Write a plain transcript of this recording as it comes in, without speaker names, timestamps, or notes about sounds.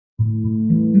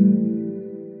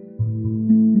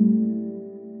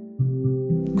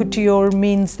couture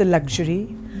means the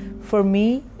luxury. For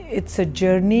me, it's a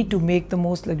journey to make the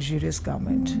most luxurious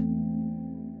garment.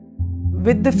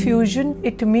 With the fusion,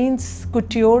 it means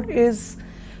couture is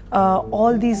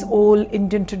all these old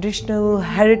Indian traditional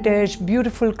heritage,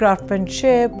 beautiful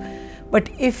craftsmanship.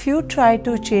 But if you try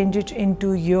to change it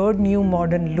into your new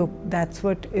modern look, that's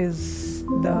what is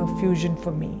the fusion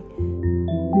for me.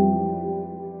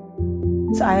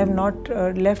 So I have not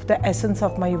left the essence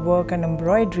of my work and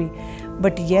embroidery,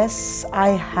 but yes, I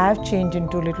have changed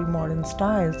into a little modern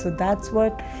style. So that's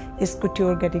what is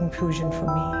couture getting fusion for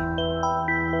me.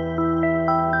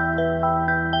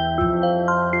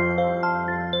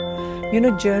 You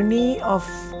know, journey of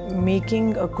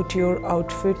making a couture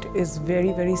outfit is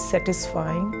very, very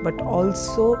satisfying, but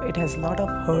also it has a lot of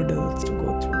hurdles to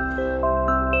go through.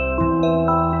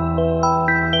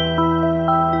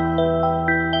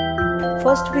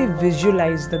 First, we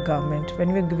visualize the garment.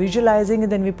 When we're visualizing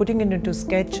it, then we're putting it into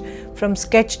sketch, from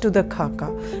sketch to the khaka.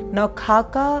 Now,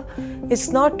 khaka, it's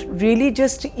not really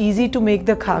just easy to make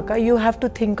the khaka. You have to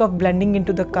think of blending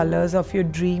into the colors of your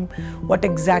dream, what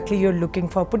exactly you're looking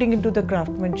for, putting into the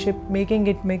craftsmanship, making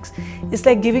it mix. It's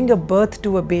like giving a birth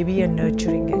to a baby and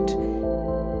nurturing it.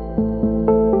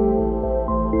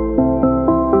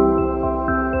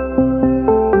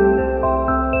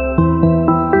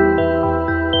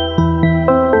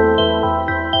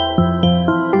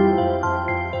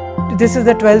 This is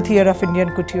the 12th year of Indian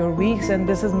Couture Weeks, and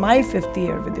this is my 5th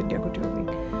year with India Couture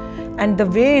Week. And the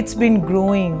way it's been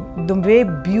growing, the way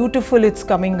beautiful it's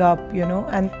coming up, you know,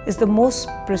 and it's the most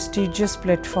prestigious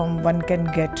platform one can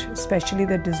get, especially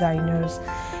the designers.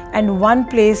 And one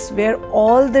place where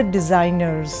all the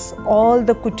designers, all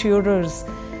the couturers,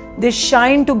 they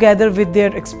shine together with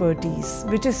their expertise,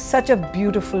 which is such a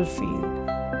beautiful feel.